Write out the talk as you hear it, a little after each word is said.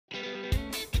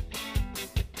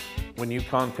When you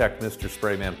contact Mr.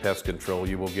 Sprayman Pest Control,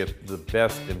 you will get the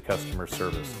best in customer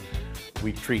service.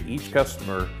 We treat each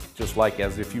customer just like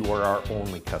as if you were our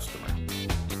only customer.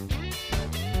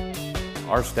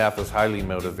 Our staff is highly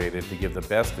motivated to give the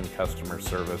best in customer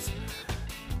service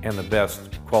and the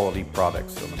best quality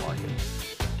products on the market.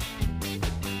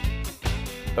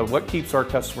 But what keeps our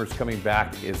customers coming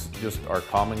back is just our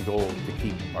common goal to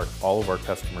keep all of our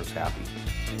customers happy.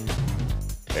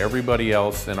 Everybody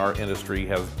else in our industry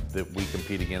that we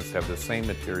compete against have the same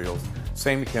materials,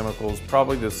 same chemicals,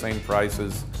 probably the same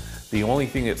prices. The only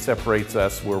thing that separates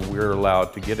us where we're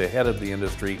allowed to get ahead of the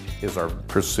industry is our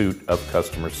pursuit of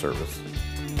customer service.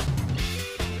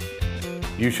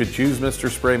 You should choose Mr.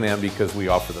 Sprayman because we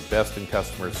offer the best in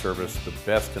customer service, the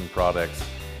best in products,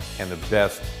 and the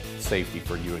best safety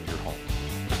for you and your home.